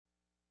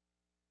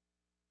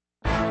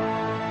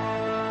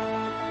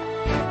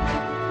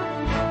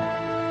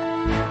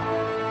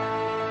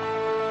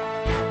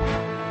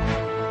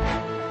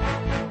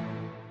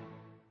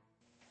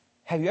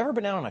Have you ever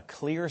been out on a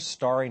clear,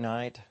 starry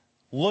night,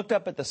 looked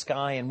up at the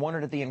sky and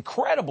wondered at the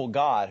incredible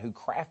God who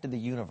crafted the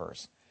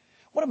universe?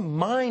 What a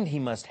mind He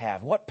must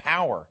have, what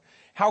power,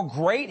 how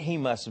great He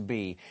must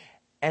be,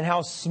 and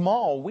how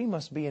small we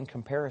must be in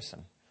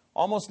comparison.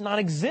 Almost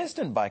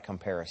non-existent by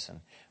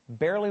comparison,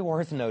 barely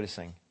worth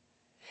noticing.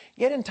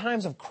 Yet in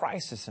times of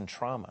crisis and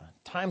trauma,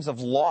 times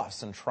of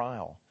loss and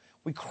trial,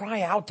 we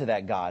cry out to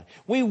that God.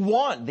 We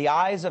want the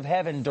eyes of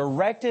heaven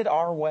directed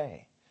our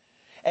way.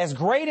 As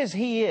great as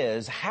He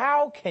is,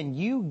 how can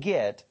you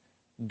get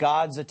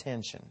God's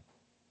attention?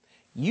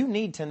 You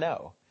need to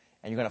know,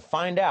 and you're going to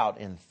find out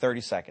in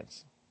 30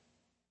 seconds.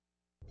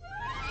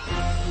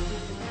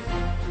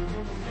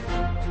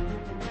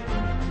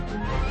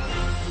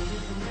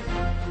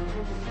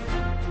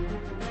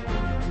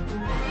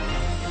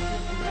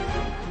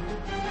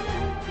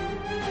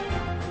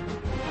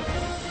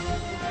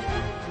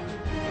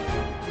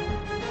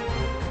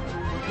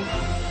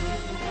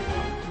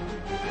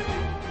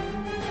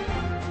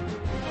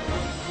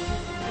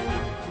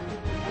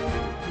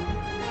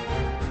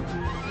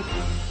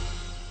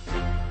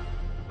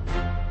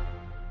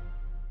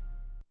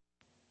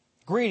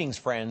 Greetings,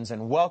 friends,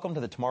 and welcome to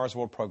the Tomorrow's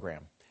World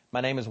program. My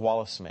name is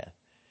Wallace Smith.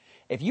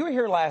 If you were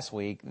here last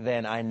week,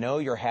 then I know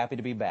you're happy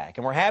to be back,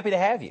 and we're happy to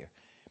have you.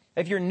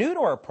 If you're new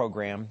to our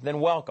program, then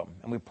welcome,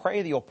 and we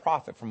pray that you'll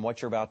profit from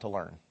what you're about to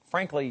learn.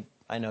 Frankly,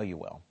 I know you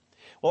will.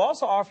 We'll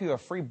also offer you a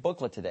free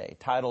booklet today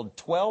titled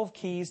 12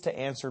 Keys to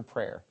Answered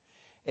Prayer.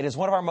 It is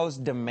one of our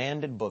most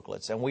demanded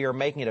booklets, and we are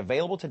making it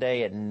available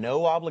today at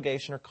no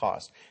obligation or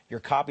cost. Your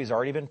copy's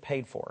already been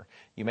paid for.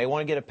 You may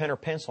want to get a pen or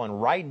pencil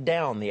and write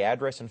down the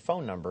address and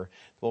phone number that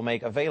we'll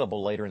make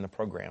available later in the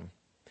program.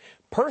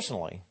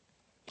 Personally,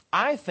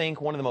 I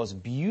think one of the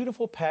most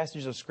beautiful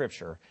passages of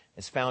Scripture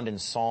is found in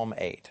Psalm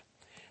 8.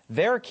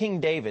 There, King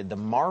David, the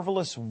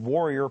marvelous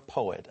warrior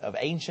poet of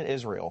ancient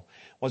Israel,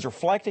 was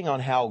reflecting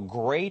on how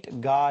great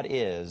God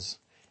is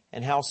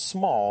and how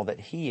small that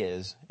He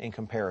is in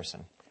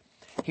comparison.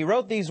 He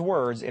wrote these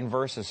words in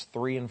verses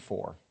 3 and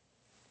 4.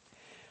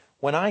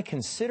 When I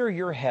consider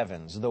your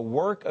heavens, the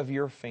work of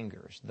your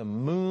fingers, the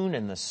moon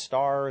and the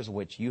stars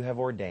which you have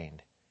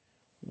ordained,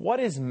 what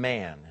is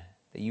man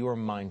that you are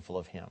mindful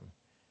of him,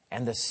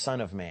 and the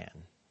Son of Man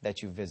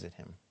that you visit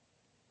him?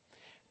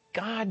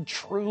 God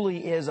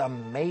truly is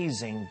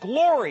amazing,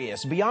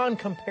 glorious beyond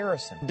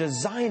comparison,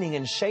 designing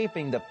and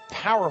shaping the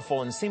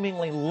powerful and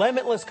seemingly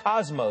limitless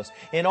cosmos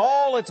in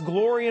all its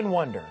glory and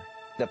wonder.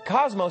 The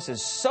cosmos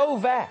is so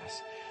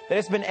vast that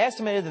it's been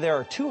estimated that there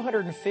are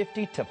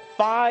 250 to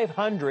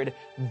 500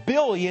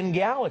 billion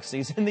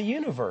galaxies in the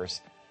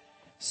universe.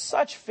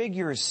 Such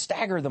figures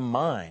stagger the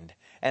mind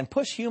and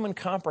push human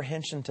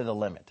comprehension to the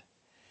limit.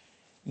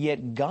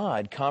 Yet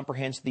God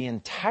comprehends the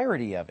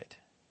entirety of it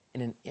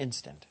in an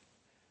instant.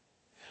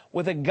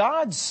 With a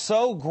God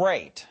so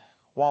great,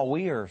 while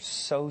we are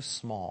so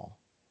small,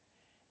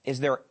 is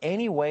there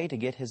any way to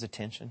get His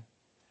attention?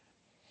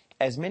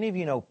 As many of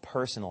you know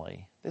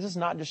personally, this is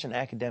not just an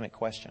academic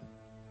question.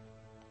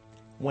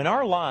 When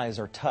our lives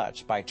are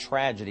touched by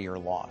tragedy or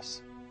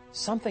loss,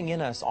 something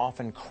in us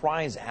often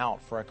cries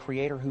out for a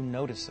Creator who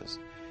notices.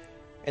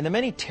 In the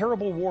many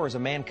terrible wars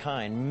of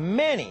mankind,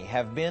 many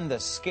have been the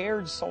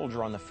scared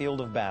soldier on the field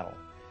of battle,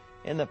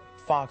 in the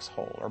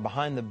foxhole or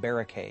behind the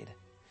barricade,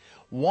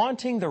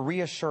 wanting the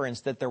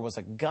reassurance that there was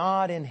a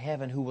God in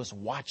heaven who was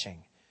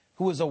watching,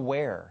 who was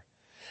aware,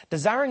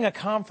 desiring a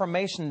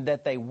confirmation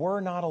that they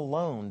were not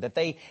alone, that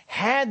they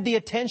had the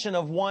attention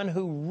of one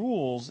who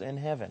rules in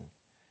heaven.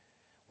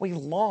 We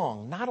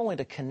long not only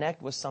to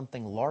connect with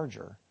something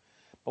larger,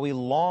 but we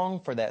long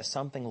for that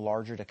something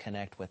larger to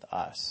connect with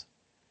us.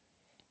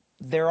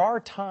 There are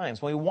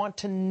times when we want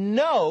to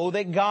know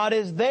that God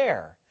is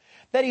there,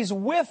 that He's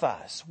with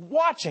us,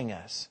 watching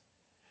us.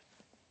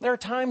 There are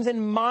times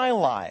in my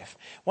life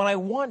when I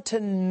want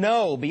to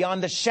know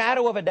beyond the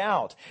shadow of a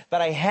doubt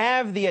that I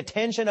have the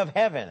attention of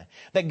heaven,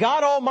 that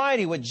God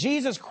Almighty with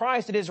Jesus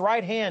Christ at His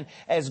right hand,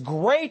 as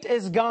great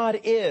as God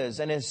is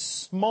and as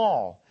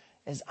small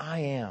as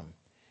I am,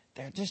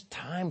 there are just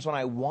times when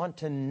I want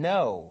to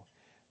know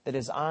that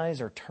His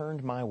eyes are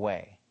turned my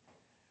way,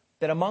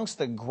 that amongst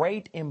the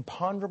great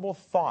imponderable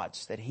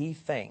thoughts that He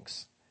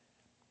thinks,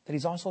 that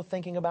He's also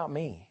thinking about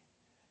me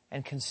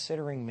and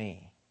considering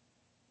me,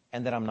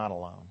 and that I'm not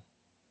alone.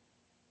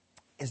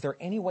 Is there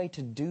any way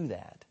to do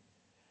that?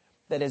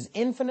 That as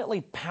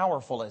infinitely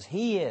powerful as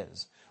He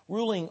is,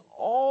 ruling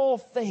all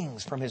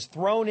things from His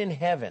throne in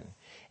heaven,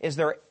 is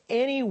there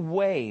any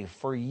way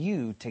for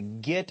you to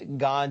get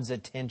God's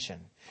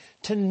attention?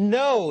 To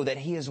know that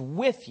He is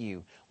with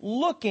you,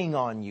 looking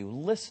on you,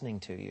 listening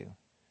to you?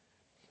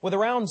 With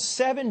around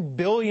 7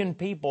 billion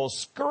people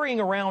scurrying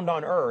around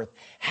on earth,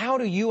 how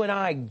do you and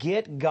I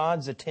get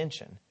God's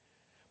attention?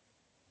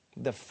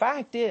 The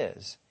fact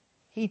is,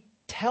 He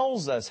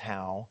tells us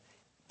how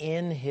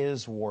in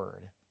His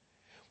Word.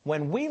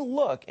 When we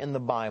look in the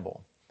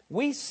Bible,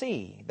 we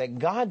see that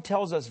God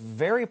tells us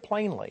very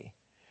plainly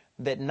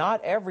that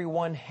not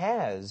everyone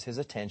has His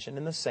attention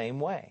in the same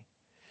way,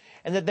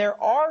 and that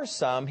there are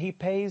some He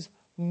pays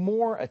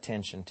more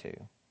attention to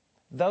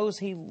those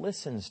He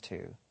listens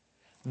to,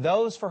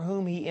 those for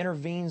whom He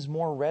intervenes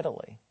more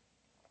readily.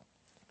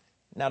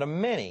 Now, to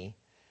many,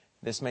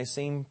 this may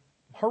seem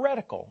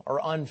heretical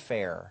or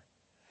unfair.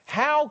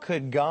 How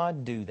could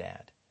God do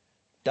that?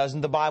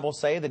 Doesn't the Bible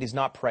say that He's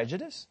not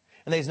prejudiced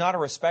and that He's not a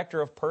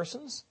respecter of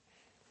persons?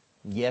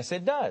 Yes,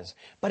 it does.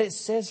 But it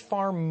says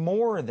far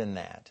more than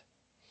that.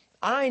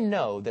 I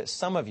know that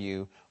some of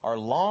you are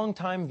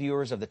longtime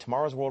viewers of the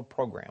Tomorrow's World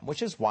program,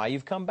 which is why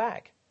you've come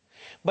back.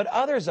 But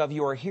others of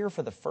you are here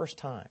for the first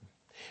time.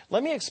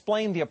 Let me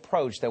explain the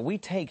approach that we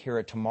take here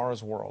at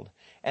Tomorrow's World,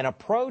 an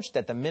approach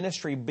that the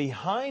ministry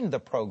behind the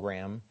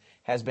program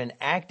has been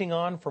acting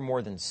on for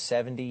more than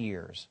 70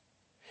 years.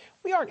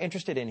 We aren't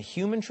interested in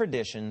human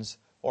traditions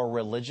or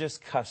religious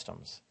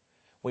customs.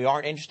 We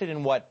aren't interested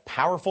in what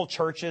powerful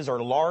churches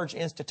or large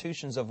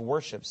institutions of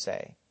worship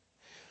say.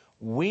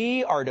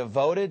 We are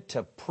devoted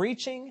to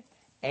preaching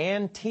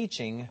and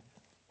teaching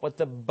what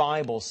the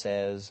Bible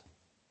says,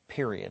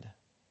 period.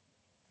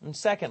 And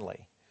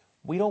secondly,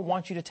 we don't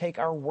want you to take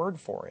our word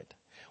for it.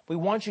 We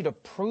want you to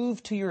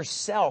prove to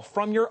yourself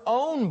from your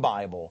own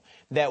Bible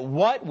that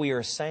what we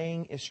are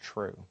saying is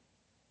true.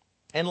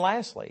 And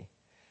lastly,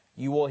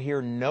 you will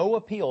hear no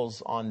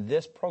appeals on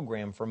this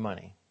program for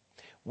money.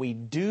 We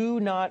do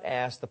not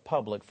ask the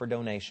public for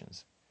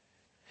donations.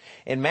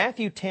 In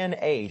Matthew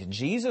 10:8,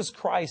 Jesus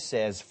Christ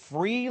says,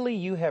 "Freely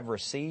you have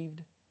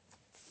received,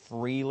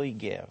 freely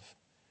give."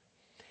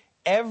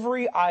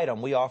 Every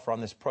item we offer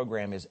on this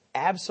program is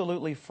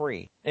absolutely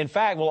free. In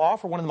fact, we'll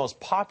offer one of the most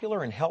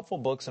popular and helpful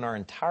books in our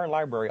entire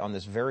library on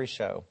this very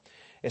show.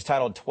 It's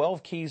titled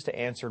 12 Keys to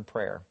Answered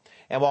Prayer.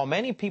 And while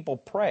many people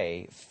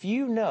pray,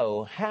 few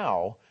know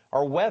how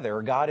or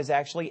whether God is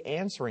actually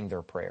answering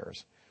their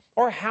prayers,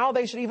 or how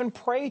they should even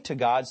pray to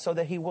God so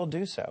that He will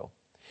do so.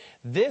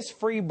 This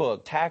free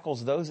book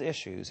tackles those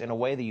issues in a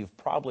way that you've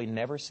probably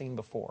never seen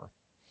before.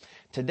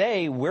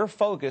 Today, we're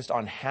focused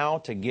on how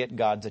to get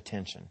God's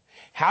attention,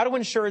 how to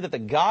ensure that the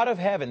God of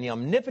heaven, the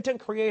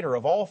omnipotent creator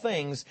of all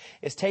things,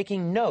 is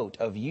taking note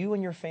of you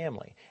and your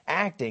family,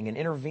 acting and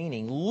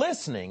intervening,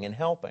 listening and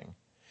helping.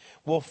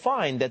 We'll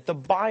find that the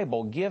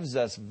Bible gives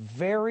us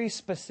very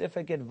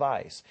specific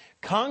advice,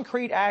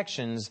 concrete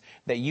actions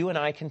that you and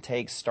I can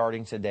take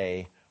starting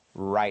today,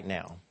 right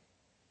now.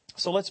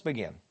 So let's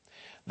begin.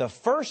 The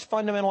first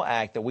fundamental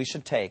act that we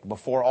should take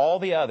before all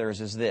the others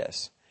is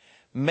this.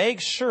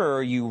 Make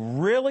sure you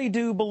really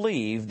do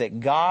believe that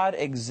God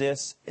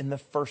exists in the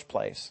first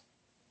place.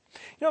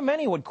 You know,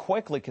 many would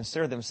quickly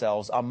consider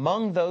themselves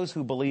among those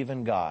who believe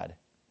in God.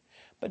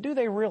 But do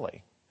they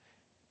really?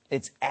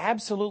 It's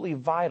absolutely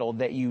vital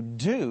that you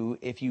do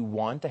if you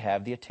want to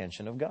have the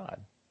attention of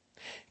God.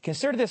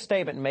 Consider this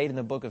statement made in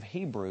the book of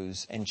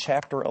Hebrews in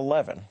chapter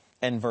 11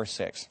 and verse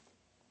 6.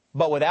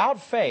 But without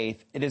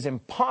faith, it is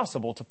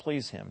impossible to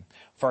please Him.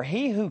 For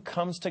he who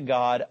comes to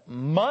God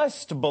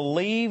must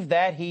believe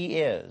that He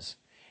is,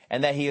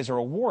 and that He is a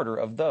rewarder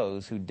of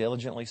those who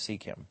diligently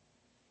seek Him.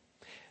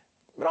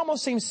 It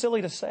almost seems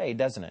silly to say,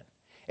 doesn't it?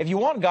 If you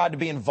want God to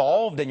be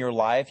involved in your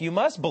life, you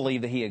must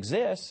believe that He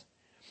exists.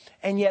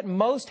 And yet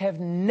most have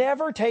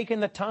never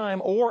taken the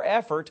time or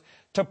effort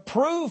to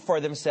prove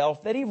for themselves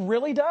that He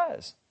really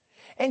does.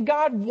 And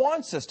God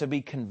wants us to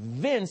be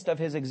convinced of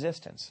His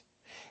existence.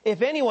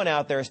 If anyone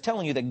out there is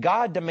telling you that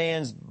God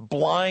demands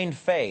blind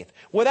faith,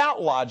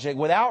 without logic,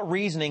 without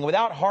reasoning,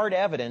 without hard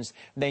evidence,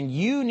 then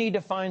you need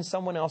to find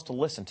someone else to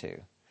listen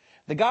to.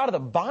 The God of the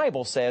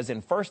Bible says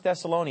in 1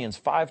 Thessalonians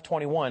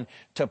 5:21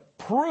 to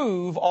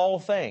prove all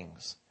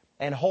things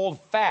and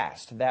hold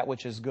fast that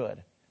which is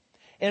good.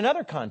 In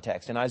another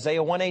context, in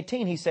Isaiah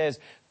 1:18, He says,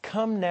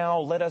 "Come now,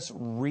 let us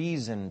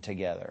reason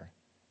together."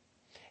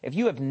 If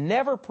you have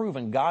never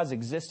proven God's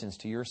existence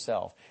to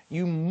yourself,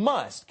 you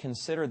must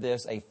consider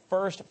this a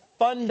first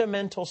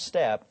fundamental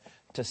step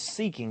to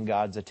seeking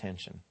God's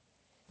attention.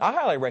 I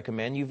highly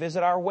recommend you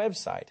visit our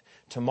website,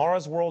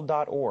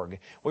 tomorrowsworld.org,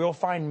 where you'll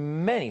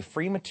find many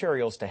free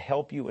materials to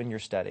help you in your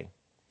study.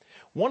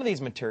 One of these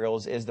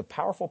materials is the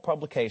powerful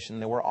publication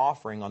that we're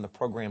offering on the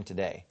program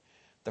today,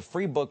 the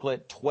free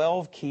booklet,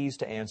 12 Keys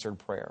to Answered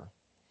Prayer.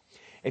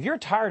 If you're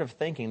tired of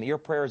thinking that your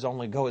prayers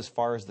only go as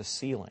far as the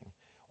ceiling,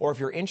 or if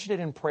you're interested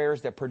in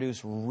prayers that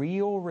produce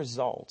real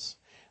results,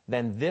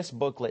 then this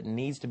booklet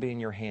needs to be in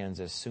your hands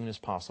as soon as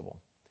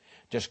possible.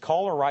 Just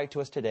call or write to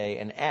us today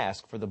and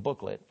ask for the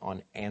booklet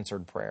on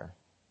answered prayer.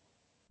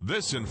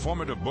 This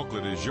informative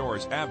booklet is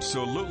yours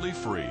absolutely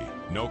free.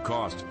 No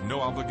cost, no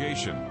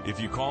obligation. If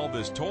you call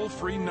this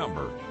toll-free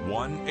number,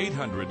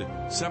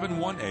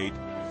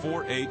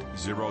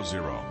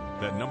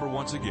 1-800-718-4800. That number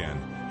once again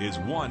is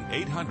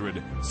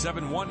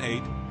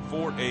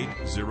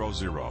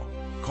 1-800-718-4800.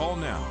 Call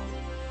now.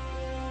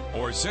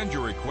 Or send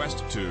your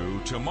request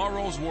to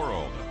Tomorrow's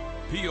World,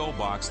 P.O.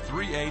 Box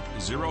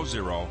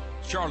 3800,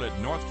 Charlotte,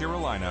 North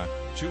Carolina,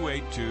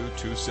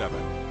 28227.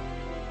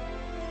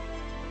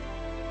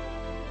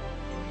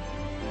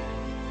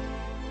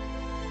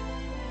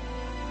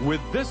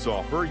 With this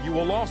offer, you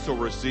will also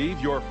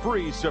receive your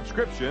free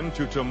subscription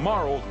to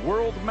Tomorrow's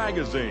World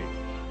magazine.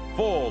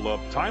 full of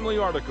timely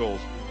articles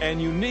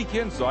and unique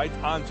insights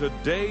on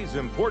today's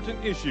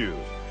important issues.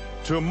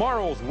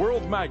 Tomorrow's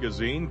World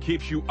Magazine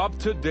keeps you up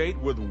to date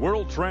with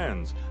world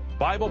trends,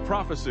 Bible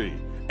prophecy,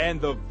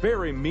 and the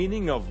very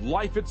meaning of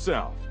life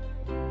itself.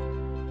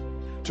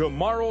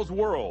 Tomorrow's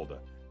World.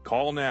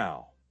 Call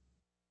now.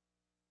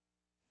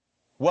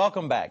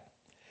 Welcome back.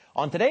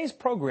 On today's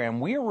program,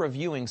 we are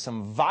reviewing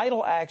some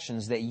vital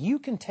actions that you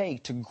can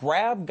take to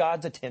grab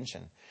God's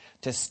attention,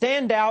 to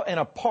stand out and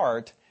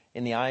apart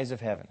in the eyes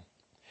of heaven.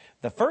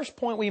 The first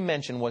point we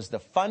mentioned was the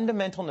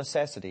fundamental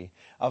necessity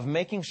of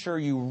making sure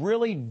you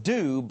really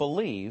do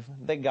believe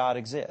that God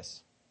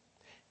exists.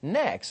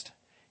 Next,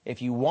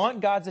 if you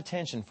want God's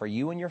attention for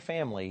you and your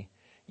family,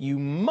 you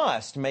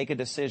must make a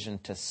decision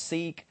to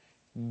seek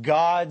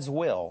God's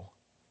will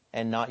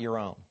and not your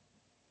own.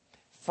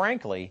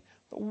 Frankly,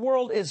 the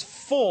world is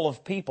full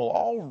of people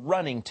all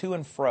running to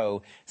and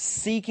fro,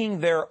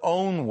 seeking their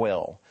own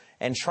will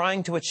and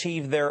trying to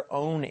achieve their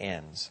own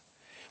ends.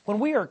 When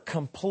we are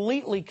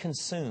completely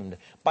consumed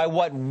by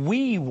what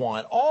we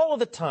want all of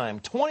the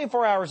time,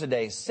 24 hours a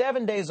day,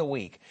 7 days a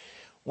week,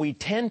 we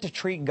tend to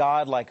treat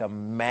God like a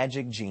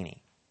magic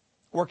genie.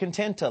 We're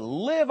content to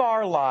live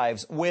our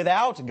lives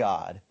without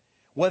God,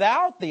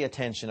 without the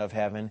attention of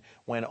heaven,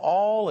 when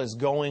all is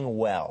going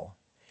well.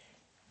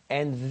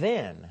 And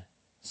then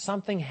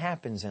something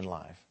happens in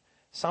life,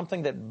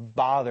 something that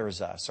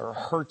bothers us or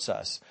hurts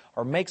us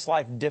or makes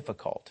life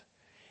difficult.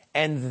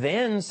 And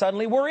then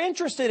suddenly we're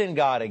interested in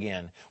God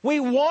again.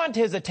 We want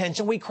His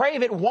attention. We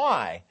crave it.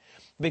 Why?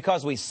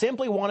 Because we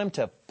simply want Him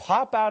to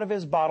pop out of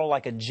His bottle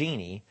like a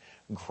genie,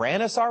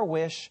 grant us our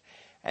wish,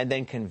 and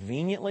then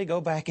conveniently go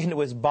back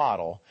into His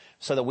bottle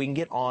so that we can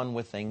get on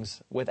with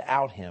things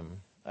without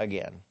Him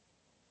again.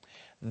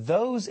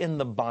 Those in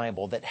the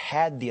Bible that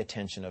had the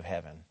attention of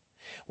heaven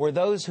were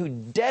those who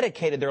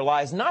dedicated their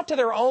lives not to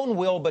their own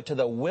will, but to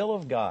the will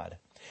of God.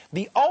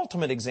 The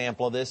ultimate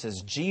example of this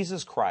is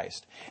Jesus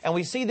Christ. And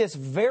we see this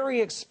very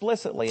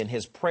explicitly in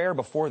His prayer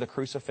before the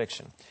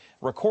crucifixion,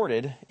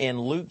 recorded in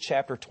Luke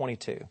chapter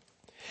 22.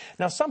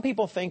 Now, some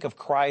people think of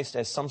Christ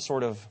as some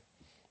sort of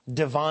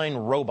divine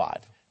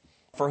robot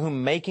for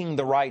whom making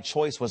the right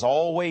choice was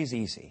always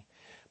easy.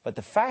 But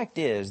the fact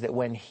is that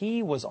when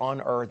He was on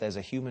earth as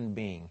a human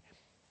being,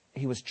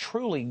 He was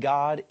truly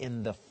God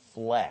in the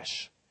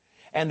flesh.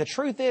 And the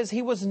truth is,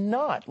 He was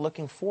not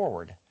looking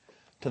forward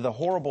to the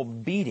horrible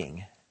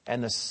beating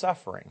and the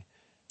suffering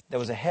that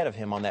was ahead of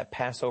Him on that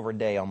Passover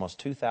day almost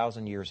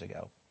 2,000 years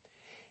ago.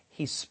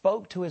 He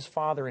spoke to His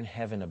Father in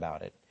heaven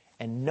about it.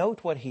 And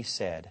note what He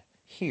said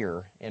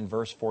here in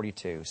verse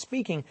 42,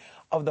 speaking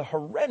of the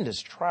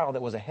horrendous trial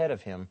that was ahead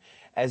of Him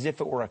as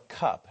if it were a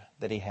cup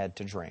that He had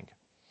to drink.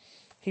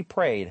 He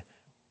prayed,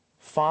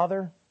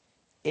 "Father,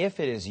 if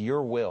it is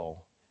your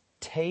will,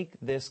 take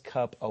this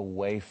cup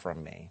away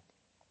from me.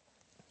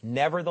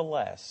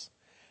 Nevertheless,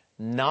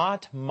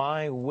 not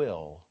my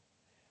will,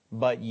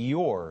 but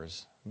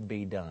yours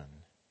be done."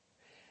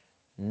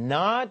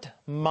 Not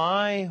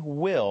my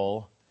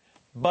will,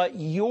 but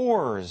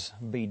yours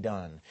be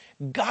done.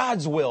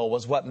 God's will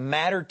was what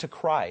mattered to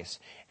Christ,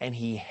 and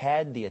He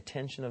had the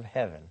attention of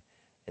heaven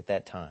at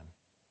that time.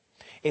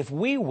 If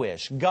we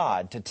wish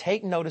God to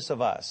take notice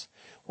of us,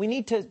 we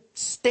need to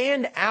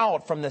stand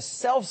out from the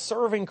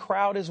self-serving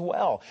crowd as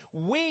well.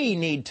 We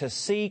need to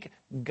seek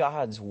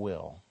God's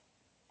will.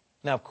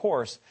 Now, of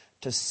course,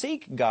 to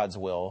seek God's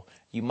will,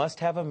 you must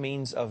have a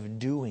means of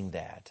doing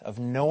that, of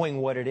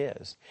knowing what it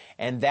is.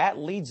 And that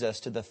leads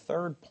us to the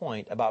third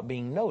point about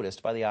being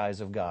noticed by the eyes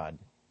of God.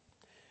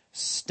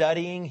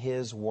 Studying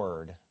His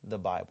Word, the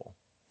Bible.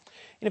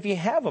 And if you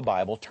have a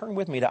Bible, turn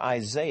with me to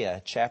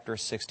Isaiah chapter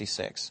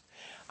 66.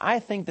 I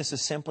think this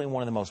is simply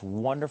one of the most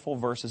wonderful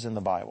verses in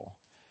the Bible.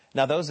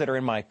 Now, those that are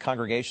in my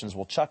congregations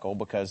will chuckle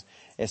because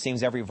it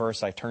seems every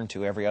verse I turn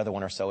to, every other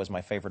one or so, is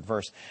my favorite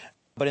verse.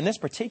 But in this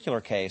particular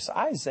case,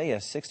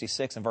 Isaiah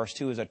 66 and verse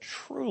 2 is a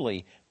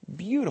truly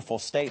beautiful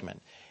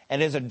statement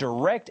and is a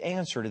direct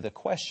answer to the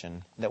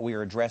question that we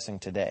are addressing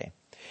today.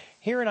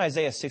 Here in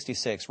Isaiah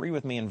 66, read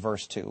with me in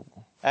verse 2.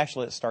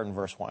 Actually, let's start in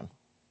verse 1.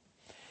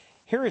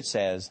 Here it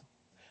says,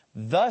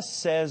 "Thus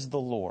says the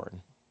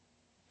Lord,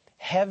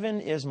 heaven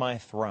is my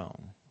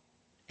throne,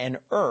 and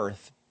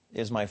earth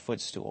is my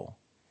footstool.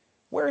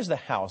 Where is the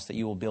house that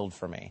you will build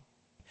for me?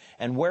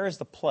 And where is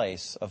the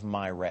place of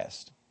my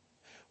rest?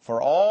 For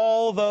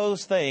all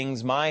those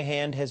things my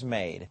hand has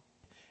made,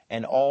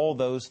 and all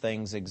those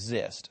things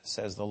exist,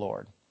 says the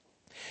Lord."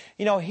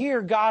 You know,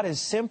 here God is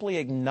simply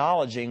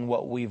acknowledging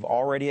what we've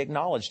already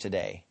acknowledged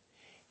today.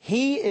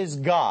 He is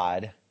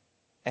God,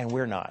 and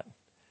we're not.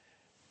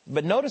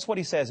 But notice what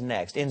He says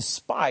next, in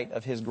spite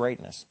of His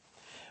greatness.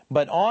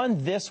 "But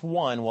on this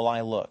one will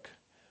I look,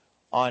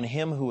 on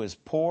him who is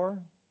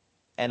poor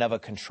and of a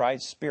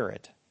contrite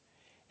spirit,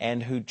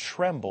 and who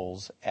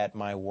trembles at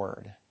my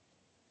word."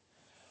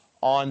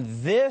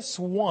 On this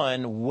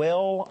one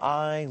will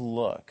I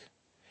look.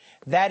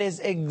 That is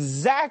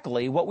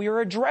exactly what we are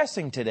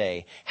addressing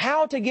today.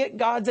 How to get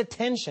God's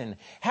attention.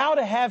 How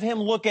to have Him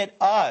look at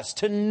us,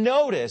 to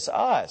notice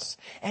us.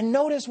 And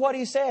notice what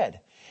He said.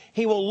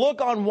 He will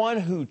look on one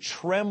who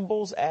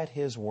trembles at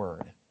His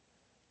word.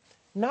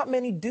 Not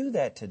many do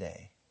that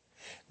today.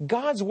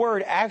 God's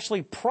word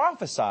actually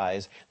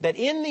prophesies that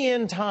in the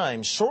end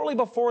times, shortly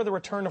before the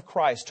return of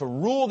Christ to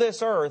rule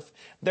this earth,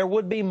 there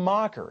would be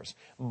mockers,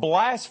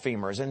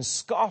 blasphemers, and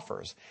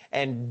scoffers.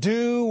 And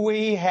do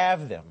we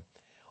have them?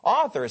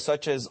 Authors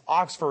such as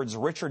Oxford's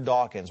Richard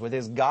Dawkins, with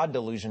his God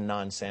delusion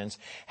nonsense,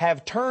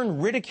 have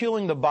turned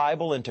ridiculing the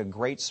Bible into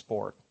great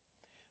sport.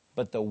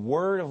 But the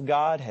Word of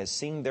God has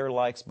seen their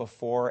likes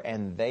before,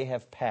 and they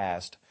have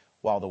passed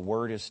while the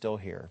Word is still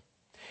here.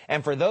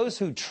 And for those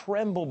who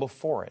tremble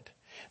before it,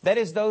 that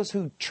is, those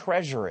who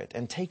treasure it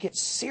and take it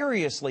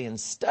seriously and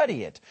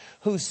study it,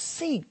 who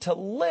seek to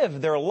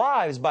live their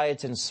lives by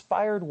its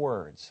inspired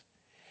words,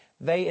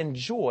 they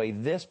enjoy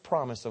this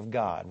promise of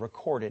God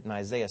recorded in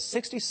Isaiah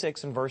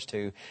 66 and verse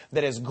 2,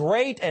 that as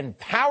great and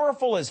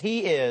powerful as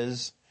He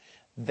is,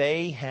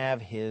 they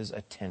have His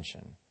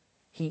attention.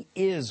 He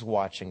is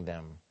watching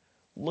them,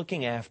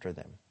 looking after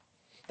them.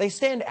 They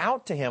stand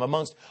out to Him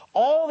amongst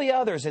all the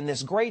others in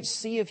this great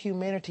sea of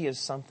humanity as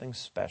something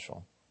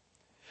special.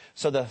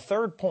 So the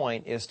third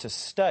point is to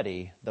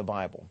study the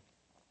Bible.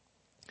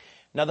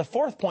 Now the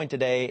fourth point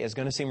today is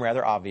going to seem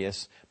rather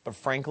obvious, but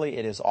frankly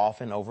it is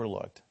often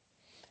overlooked.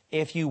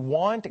 If you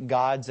want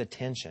God's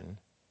attention,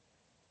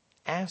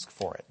 ask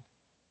for it.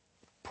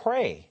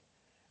 Pray.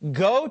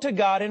 Go to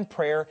God in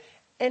prayer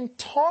and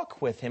talk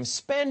with Him.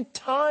 Spend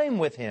time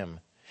with Him.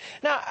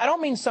 Now, I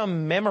don't mean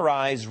some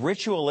memorized,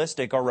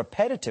 ritualistic, or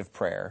repetitive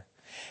prayer.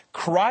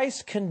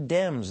 Christ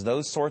condemns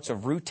those sorts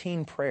of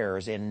routine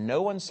prayers in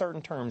no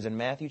uncertain terms in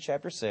Matthew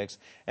chapter 6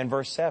 and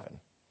verse 7.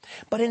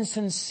 But in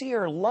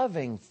sincere,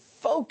 loving,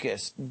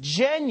 focused,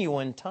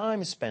 genuine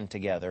time spent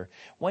together,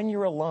 when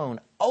you're alone,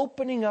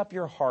 opening up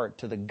your heart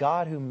to the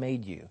God who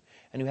made you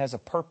and who has a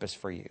purpose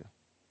for you.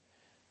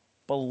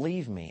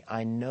 Believe me,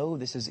 I know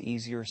this is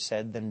easier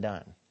said than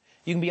done.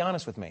 You can be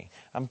honest with me.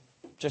 I'm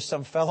just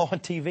some fellow on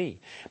TV.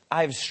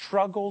 I've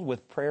struggled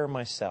with prayer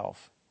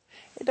myself.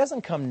 It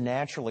doesn't come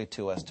naturally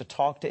to us to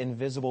talk to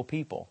invisible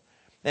people.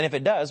 And if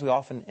it does, we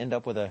often end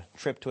up with a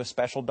trip to a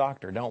special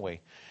doctor, don't we?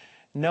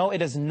 No, it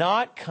does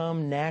not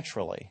come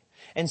naturally.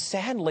 And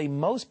sadly,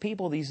 most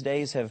people these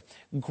days have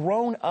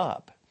grown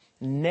up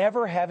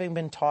never having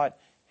been taught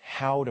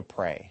how to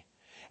pray.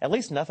 At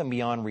least nothing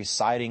beyond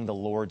reciting the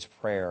Lord's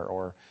Prayer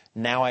or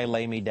 "Now I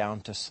lay me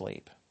down to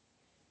sleep."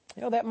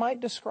 You know, that might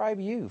describe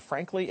you.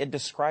 Frankly, it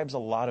describes a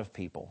lot of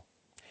people.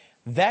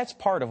 That's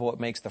part of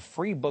what makes the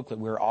free booklet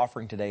we're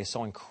offering today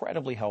so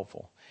incredibly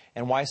helpful,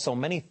 and why so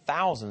many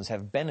thousands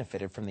have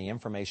benefited from the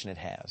information it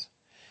has.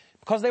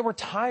 Because they were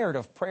tired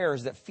of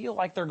prayers that feel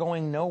like they're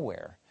going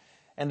nowhere,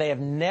 and they have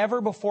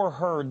never before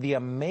heard the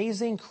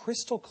amazing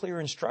crystal clear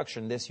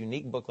instruction this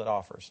unique booklet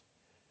offers.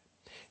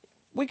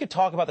 We could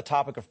talk about the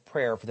topic of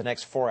prayer for the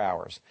next 4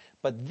 hours,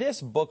 but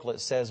this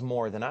booklet says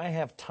more than I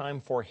have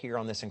time for here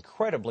on this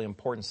incredibly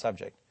important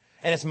subject.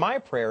 And it's my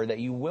prayer that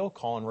you will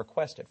call and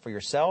request it for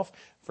yourself,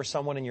 for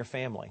someone in your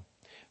family.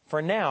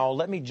 For now,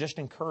 let me just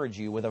encourage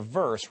you with a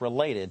verse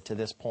related to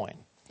this point.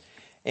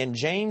 In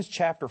James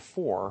chapter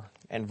 4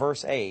 and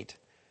verse 8,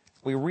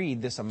 we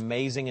read this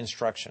amazing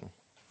instruction.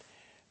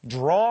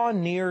 Draw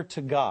near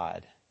to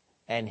God,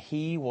 and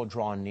He will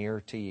draw near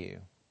to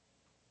you.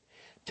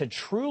 To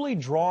truly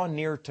draw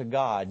near to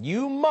God,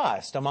 you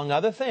must, among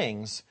other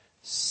things,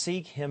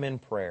 seek Him in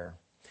prayer.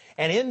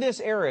 And in this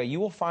area, you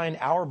will find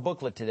our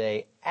booklet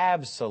today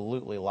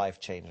absolutely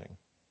life-changing.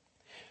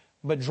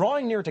 But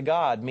drawing near to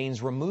God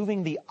means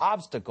removing the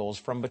obstacles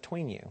from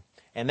between you.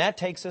 And that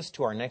takes us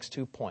to our next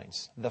 2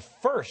 points. The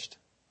first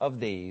of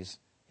these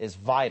is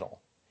vital.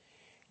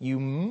 You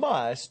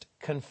must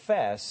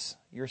confess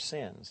your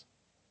sins.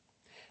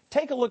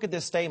 Take a look at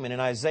this statement in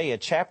Isaiah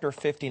chapter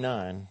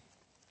 59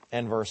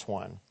 and verse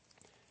 1.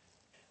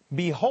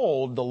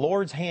 Behold, the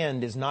Lord's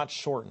hand is not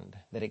shortened,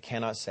 that it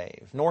cannot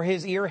save, nor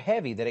His ear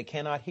heavy, that it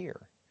cannot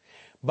hear.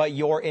 But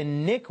your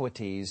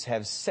iniquities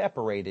have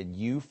separated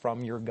you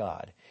from your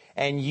God,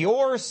 and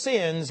your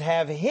sins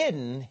have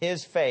hidden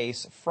His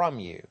face from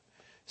you,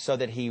 so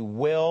that He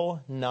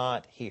will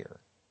not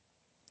hear.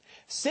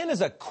 Sin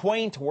is a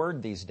quaint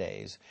word these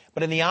days,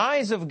 but in the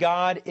eyes of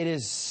God, it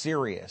is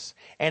serious.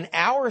 And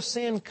our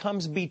sin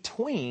comes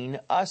between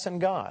us and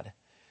God,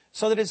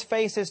 so that His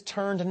face is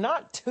turned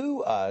not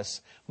to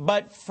us,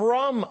 but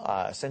from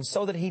us, and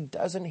so that He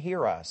doesn't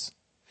hear us.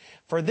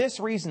 For this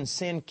reason,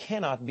 sin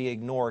cannot be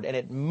ignored, and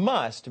it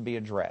must be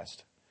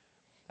addressed.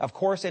 Of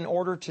course, in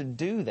order to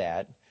do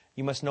that,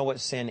 you must know what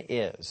sin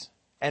is.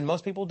 And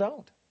most people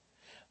don't.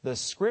 The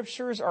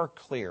Scriptures are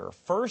clear.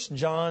 1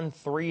 John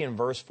 3 and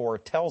verse 4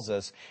 tells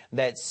us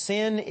that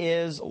sin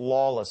is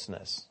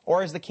lawlessness.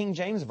 Or as the King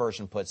James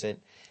Version puts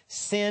it,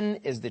 sin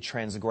is the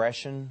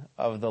transgression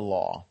of the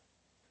law.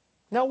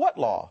 Now, what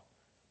law?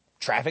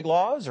 Traffic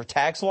laws or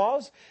tax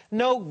laws?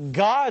 No,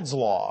 God's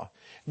law.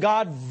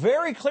 God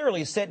very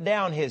clearly set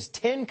down His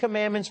 10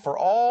 commandments for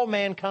all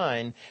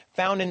mankind,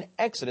 found in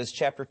Exodus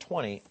chapter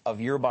 20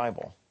 of your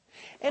Bible.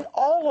 And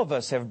all of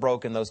us have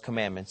broken those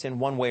commandments in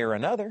one way or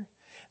another.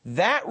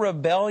 That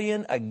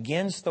rebellion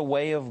against the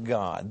way of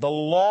God, the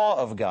law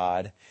of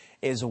God,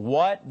 is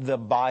what the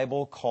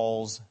Bible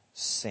calls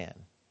sin.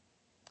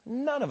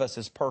 None of us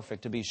is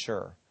perfect, to be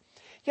sure.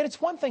 Yet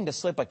it's one thing to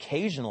slip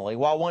occasionally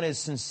while one is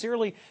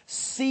sincerely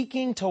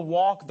seeking to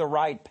walk the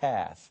right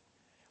path.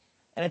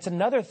 And it's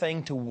another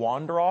thing to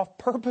wander off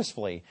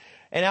purposefully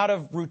and out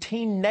of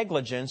routine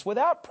negligence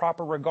without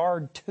proper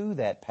regard to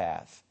that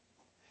path.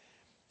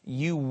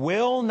 You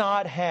will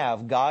not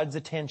have God's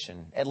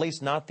attention, at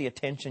least not the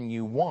attention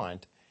you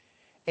want,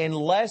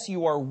 unless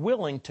you are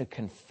willing to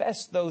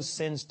confess those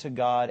sins to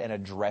God and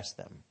address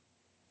them.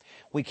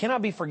 We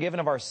cannot be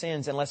forgiven of our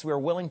sins unless we are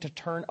willing to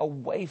turn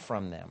away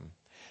from them.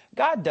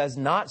 God does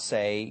not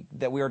say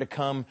that we are to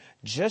come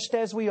just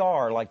as we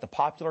are, like the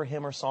popular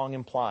hymn or song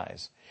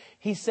implies.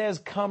 He says,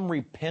 come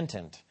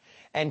repentant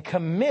and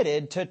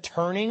committed to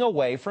turning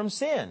away from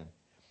sin.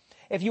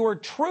 If you are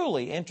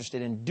truly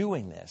interested in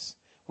doing this,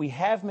 we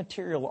have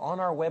material on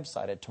our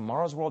website at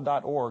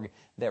tomorrowsworld.org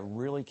that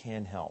really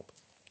can help.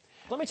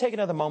 Let me take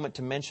another moment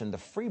to mention the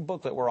free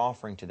booklet we're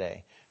offering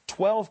today,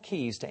 12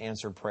 Keys to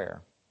Answered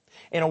Prayer.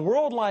 In a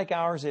world like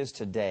ours is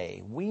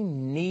today, we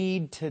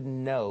need to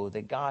know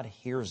that God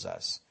hears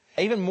us.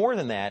 Even more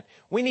than that,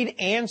 we need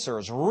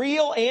answers,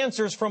 real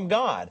answers from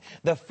God.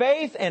 The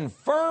faith and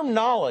firm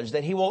knowledge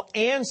that He will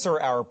answer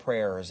our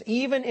prayers,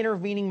 even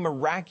intervening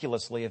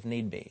miraculously if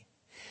need be.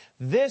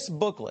 This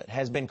booklet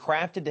has been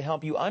crafted to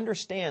help you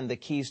understand the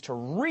keys to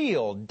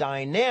real,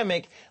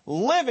 dynamic,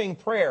 living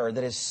prayer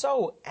that is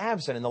so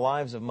absent in the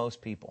lives of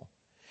most people.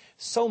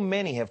 So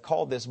many have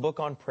called this book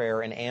on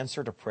prayer an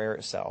answer to prayer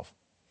itself.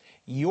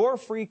 Your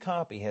free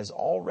copy has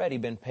already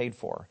been paid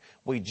for.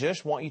 We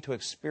just want you to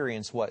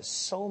experience what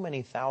so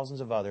many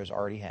thousands of others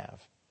already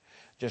have.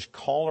 Just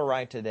call or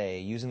write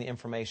today using the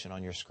information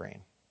on your screen.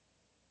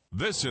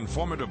 This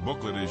informative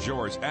booklet is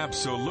yours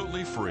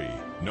absolutely free.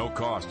 No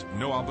cost,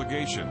 no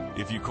obligation.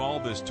 If you call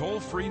this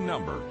toll-free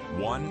number,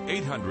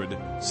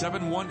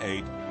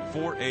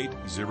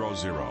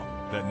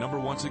 1-800-718-4800. That number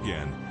once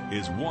again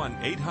is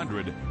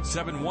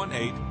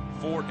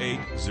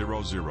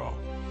 1-800-718-4800.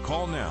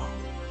 Call now.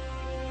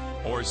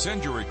 Or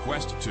send your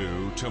request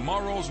to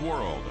Tomorrow's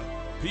World,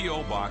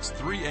 P.O. Box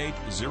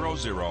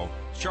 3800,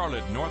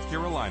 Charlotte, North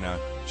Carolina,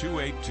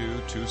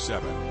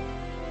 28227.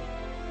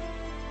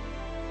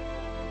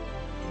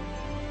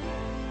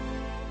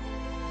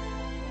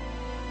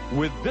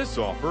 With this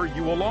offer,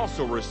 you will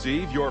also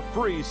receive your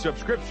free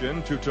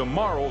subscription to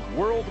Tomorrow's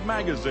World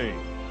magazine,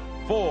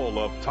 full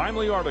of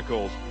timely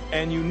articles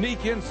and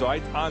unique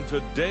insights on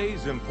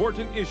today's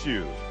important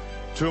issues.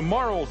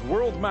 Tomorrow's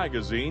World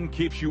magazine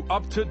keeps you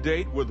up to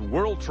date with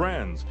world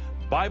trends,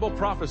 Bible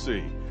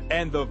prophecy,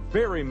 and the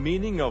very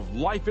meaning of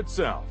life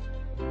itself.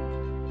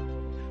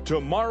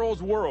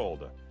 Tomorrow's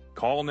World.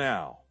 Call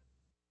now.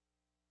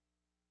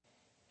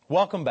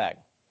 Welcome back.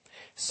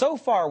 So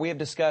far, we have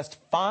discussed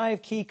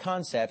 5 key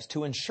concepts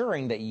to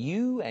ensuring that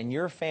you and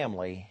your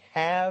family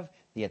have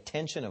the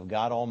attention of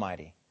God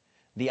Almighty,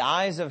 the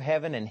eyes of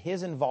heaven and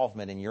His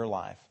involvement in your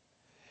life.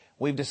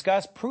 We've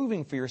discussed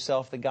proving for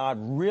yourself that God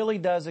really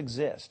does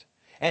exist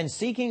and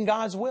seeking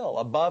God's will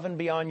above and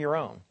beyond your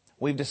own.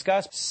 We've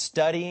discussed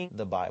studying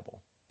the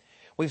Bible.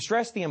 We've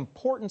stressed the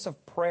importance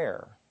of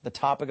prayer, the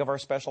topic of our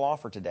special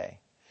offer today.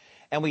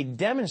 And we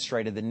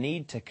demonstrated the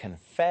need to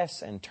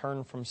confess and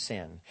turn from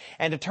sin.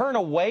 And to turn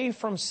away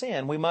from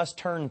sin, we must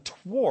turn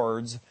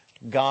towards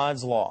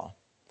God's law.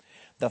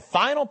 The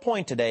final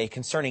point today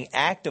concerning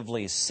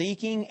actively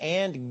seeking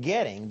and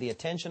getting the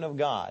attention of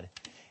God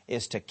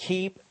is to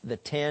keep the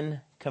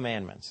 10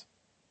 Commandments.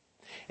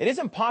 It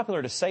isn't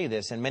popular to say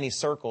this in many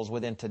circles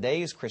within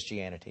today's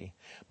Christianity,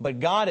 but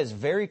God is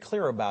very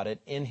clear about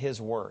it in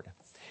His Word.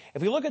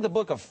 If we look at the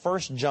book of 1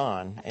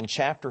 John in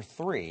chapter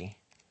 3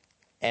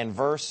 and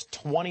verse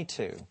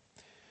 22,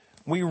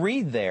 we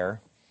read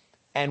there,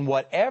 "And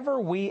whatever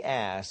we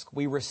ask,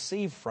 we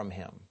receive from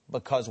Him,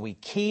 because we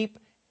keep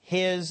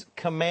His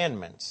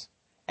commandments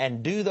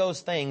and do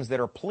those things that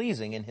are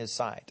pleasing in His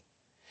sight."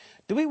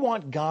 Do we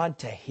want God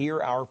to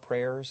hear our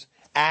prayers,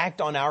 act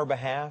on our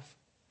behalf?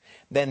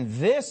 Then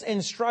this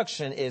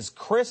instruction is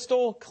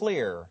crystal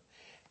clear.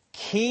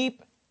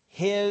 Keep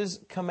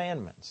His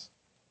commandments.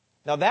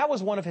 Now, that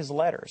was one of his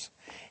letters.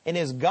 In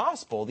his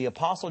gospel, the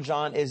Apostle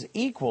John is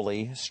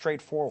equally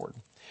straightforward,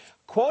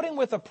 quoting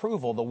with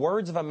approval the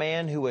words of a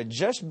man who had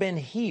just been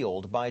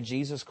healed by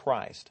Jesus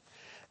Christ.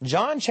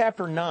 John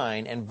chapter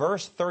 9 and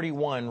verse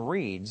 31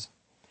 reads,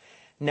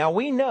 "Now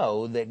we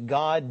know that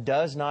God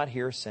does not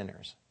hear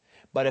sinners.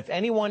 But if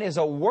anyone is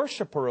a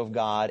worshiper of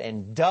God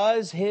and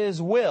does His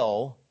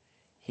will,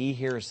 He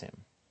hears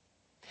him."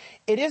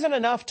 It isn't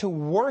enough to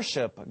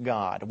worship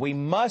God. We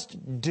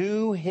must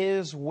do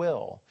His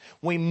will.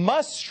 We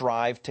must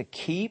strive to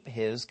keep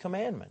His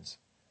commandments.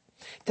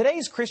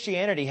 Today's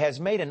Christianity has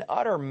made an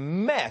utter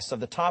mess of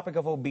the topic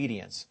of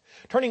obedience,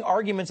 turning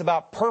arguments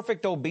about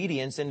perfect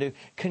obedience into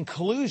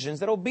conclusions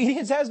that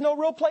obedience has no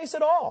real place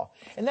at all.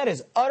 And that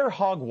is utter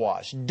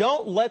hogwash.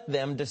 Don't let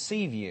them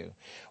deceive you.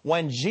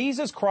 When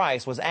Jesus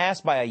Christ was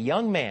asked by a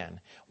young man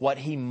what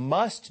he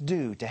must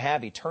do to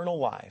have eternal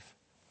life,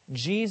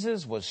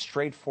 Jesus was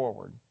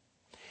straightforward.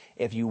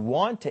 If you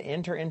want to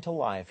enter into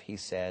life, he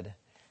said,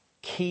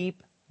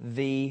 keep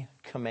the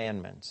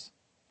commandments.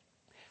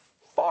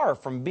 Far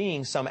from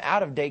being some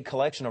out-of-date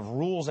collection of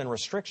rules and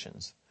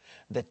restrictions,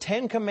 the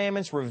Ten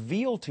Commandments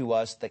reveal to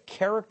us the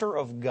character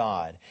of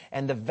God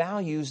and the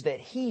values that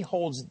He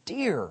holds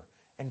dear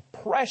and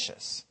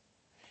precious.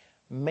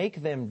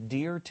 Make them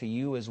dear to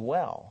you as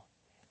well,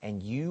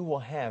 and you will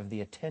have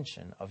the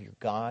attention of your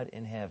God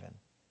in heaven.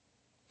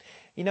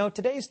 You know,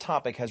 today's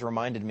topic has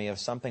reminded me of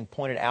something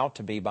pointed out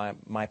to me by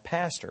my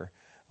pastor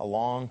a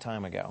long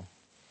time ago.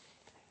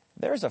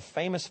 There's a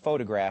famous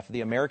photograph of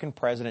the American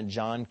President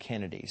John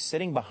Kennedy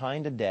sitting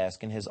behind a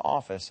desk in his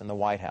office in the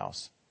White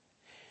House.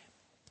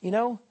 You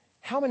know,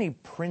 how many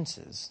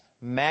princes,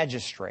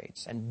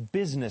 magistrates, and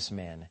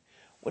businessmen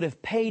would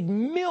have paid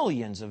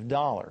millions of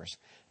dollars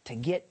to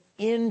get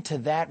into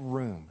that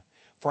room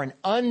for an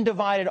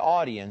undivided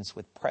audience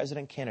with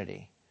President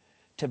Kennedy,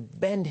 to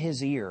bend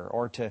his ear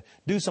or to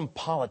do some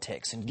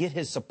politics and get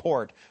his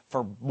support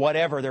for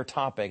whatever their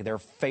topic, their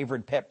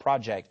favorite pet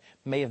project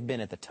may have been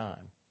at the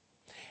time?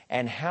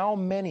 And how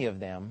many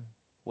of them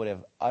would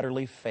have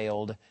utterly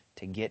failed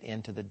to get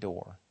into the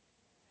door?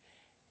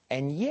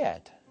 And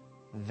yet,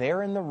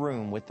 there in the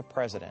room with the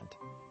president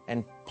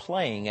and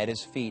playing at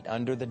his feet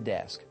under the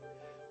desk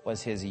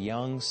was his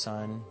young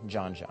son,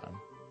 John.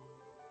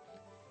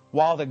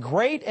 While the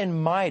great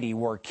and mighty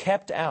were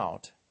kept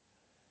out,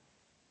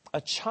 a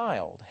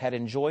child had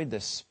enjoyed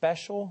the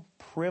special,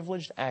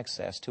 privileged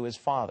access to his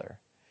father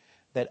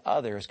that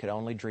others could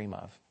only dream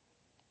of.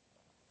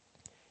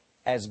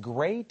 As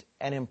great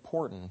and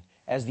important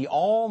as the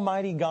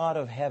Almighty God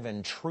of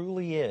heaven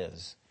truly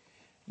is,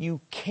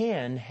 you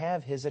can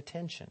have His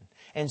attention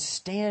and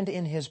stand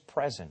in His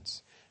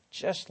presence,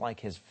 just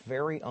like His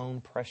very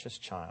own precious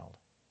child.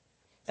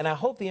 And I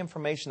hope the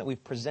information that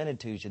we've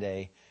presented to you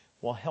today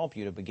will help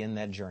you to begin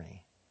that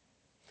journey.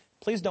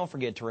 Please don't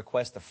forget to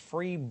request the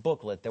free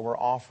booklet that we're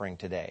offering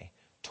today,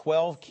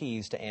 12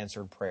 Keys to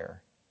Answered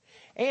Prayer.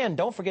 And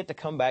don't forget to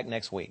come back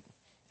next week.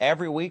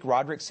 Every week,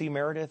 Roderick C.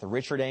 Meredith,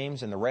 Richard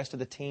Ames, and the rest of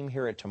the team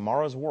here at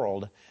Tomorrow's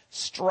World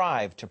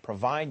strive to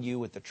provide you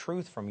with the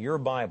truth from your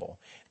Bible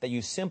that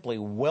you simply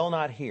will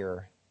not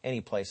hear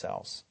anyplace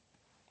else.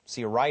 See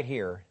you right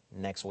here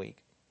next week.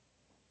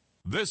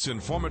 This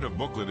informative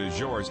booklet is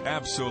yours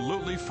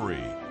absolutely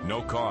free.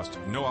 No cost,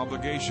 no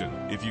obligation.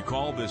 If you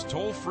call this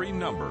toll-free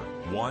number,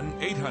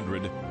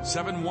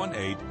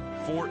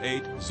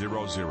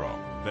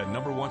 1-800-718-4800. That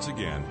number once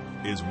again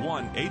is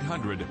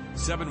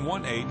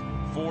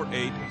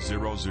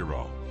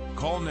 1-800-718-4800.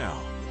 Call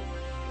now.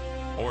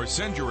 Or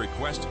send your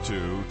request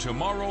to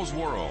Tomorrow's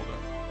World,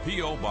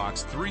 P.O.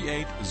 Box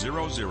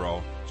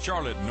 3800,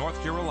 Charlotte, North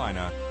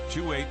Carolina,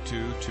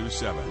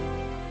 28227.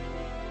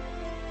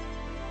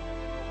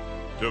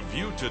 To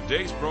view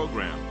today's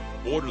program,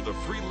 order the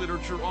free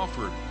literature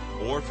offered,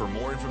 or for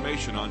more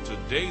information on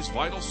today's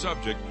vital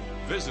subject,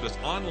 visit us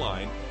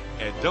online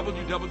at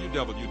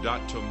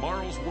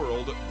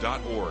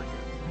www.tomorrowsworld.org.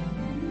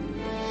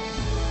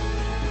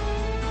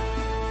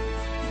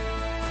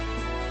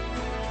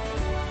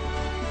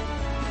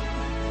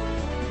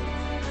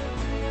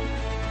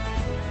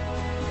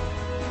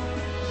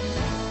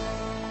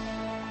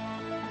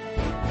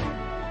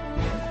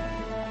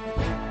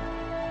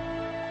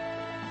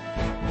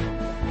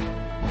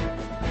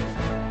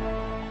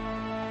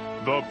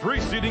 The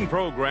preceding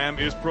program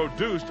is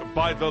produced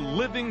by the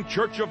Living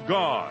Church of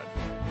God.